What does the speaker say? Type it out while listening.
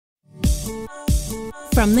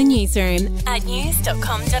From the newsroom at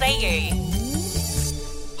news.com.au.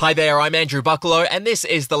 Hi there, I'm Andrew Bucklow and this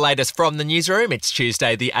is the latest from the newsroom. It's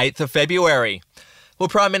Tuesday the 8th of February. Well,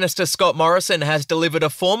 Prime Minister Scott Morrison has delivered a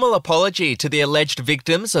formal apology to the alleged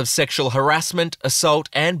victims of sexual harassment, assault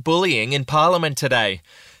and bullying in Parliament today.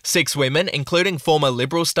 6 women, including former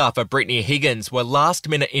Liberal staffer Brittany Higgins, were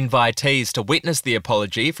last-minute invitees to witness the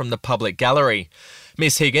apology from the public gallery.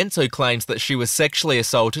 Miss Higgins, who claims that she was sexually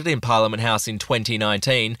assaulted in Parliament House in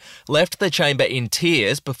 2019, left the chamber in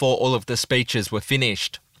tears before all of the speeches were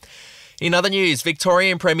finished. In other news,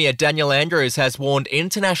 Victorian Premier Daniel Andrews has warned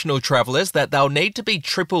international travellers that they'll need to be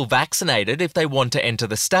triple vaccinated if they want to enter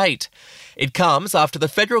the state. It comes after the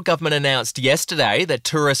federal government announced yesterday that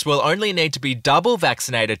tourists will only need to be double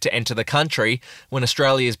vaccinated to enter the country when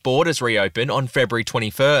Australia's borders reopen on February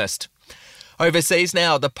 21st. Overseas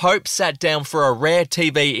now, the Pope sat down for a rare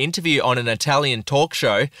TV interview on an Italian talk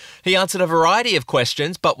show. He answered a variety of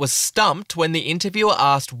questions but was stumped when the interviewer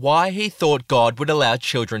asked why he thought God would allow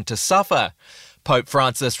children to suffer. Pope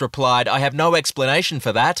Francis replied, "I have no explanation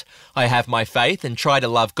for that. I have my faith and try to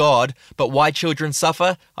love God, but why children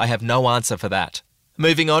suffer, I have no answer for that."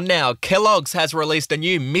 Moving on now, Kellogg's has released a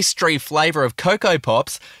new mystery flavour of Cocoa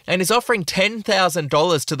Pops and is offering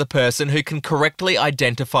 $10,000 to the person who can correctly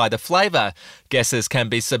identify the flavour. Guesses can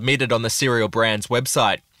be submitted on the cereal brand's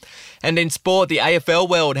website. And in sport, the AFL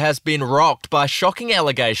world has been rocked by shocking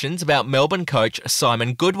allegations about Melbourne coach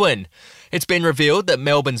Simon Goodwin. It's been revealed that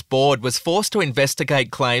Melbourne's board was forced to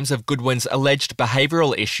investigate claims of Goodwin's alleged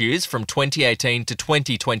behavioural issues from 2018 to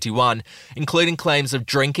 2021, including claims of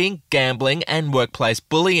drinking, gambling and workplace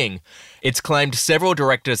bullying. It's claimed several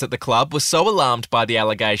directors at the club were so alarmed by the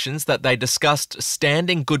allegations that they discussed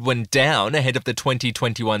standing Goodwin down ahead of the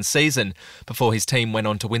 2021 season before his team went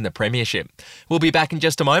on to win the premiership. We'll be back in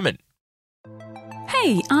just a moment.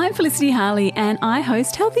 Hey, I'm Felicity Harley and I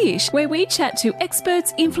host Healthyish, where we chat to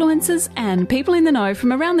experts, influencers and people in the know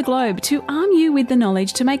from around the globe to arm you with the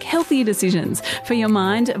knowledge to make healthier decisions for your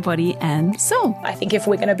mind, body and soul. I think if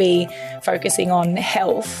we're going to be focusing on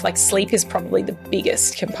health, like sleep is probably the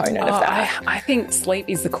biggest component of that. I think sleep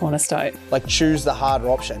is the cornerstone. Like choose the harder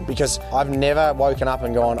option, because I've never woken up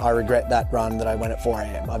and gone, I regret that run that I went at 4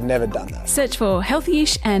 a.m. I've never done that. Search for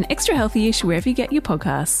Healthyish and Extra Healthyish wherever you get your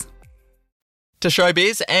podcasts. To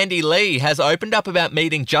showbiz, Andy Lee has opened up about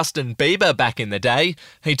meeting Justin Bieber back in the day.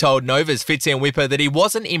 He told Nova's Fitzy and Whipper that he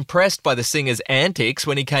wasn't impressed by the singer's antics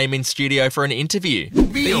when he came in studio for an interview.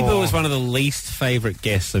 Bieber was one of the least favourite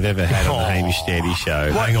guests I've ever had on the Hamish Daddy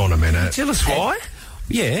show. Hang on a minute. Tell us why.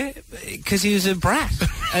 Yeah, because he was a brat.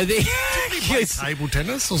 Did he play table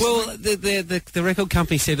tennis or something? Well, the record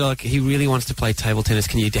company said, like, he really wants to play table tennis.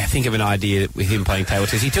 Can you think of an idea with him playing table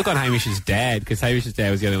tennis? He took on Hamish's dad, because Hamish's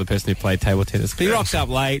dad was the only other person who played table tennis. But he rocks up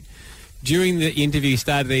late. During the interview, he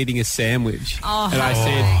started eating a sandwich. And I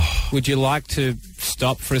said, would you like to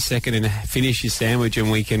stop for a second and finish your sandwich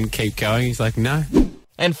and we can keep going? He's like, no.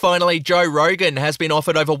 And finally, Joe Rogan has been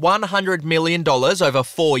offered over $100 million over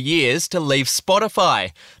 4 years to leave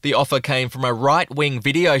Spotify. The offer came from a right-wing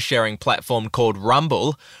video sharing platform called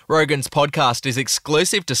Rumble. Rogan's podcast is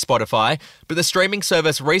exclusive to Spotify, but the streaming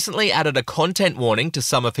service recently added a content warning to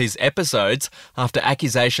some of his episodes after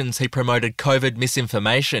accusations he promoted COVID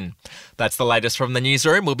misinformation. That's the latest from the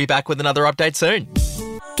newsroom. We'll be back with another update soon.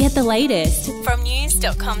 Get the latest from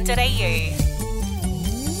news.com.au.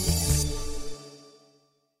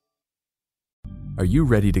 Are you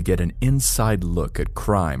ready to get an inside look at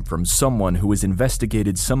crime from someone who has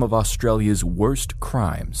investigated some of Australia's worst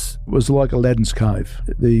crimes? It was like Aladdin's Cave.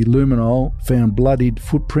 The luminol found bloodied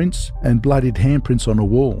footprints and bloodied handprints on a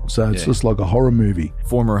wall, so it's just like a horror movie.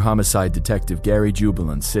 Former homicide detective Gary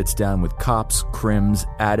Jubilant sits down with cops, crims,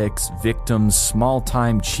 addicts, victims,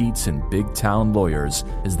 small-time cheats and big-town lawyers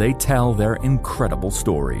as they tell their incredible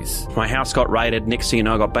stories. My house got raided. Next thing you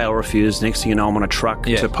know, I got bail refused. Next thing you know, I'm on a truck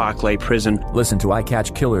to Parklea Prison. Listen to I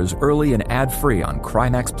Catch Killers early and ad-free on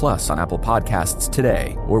Crimex Plus on Apple Podcasts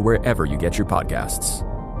today or wherever you get your podcasts.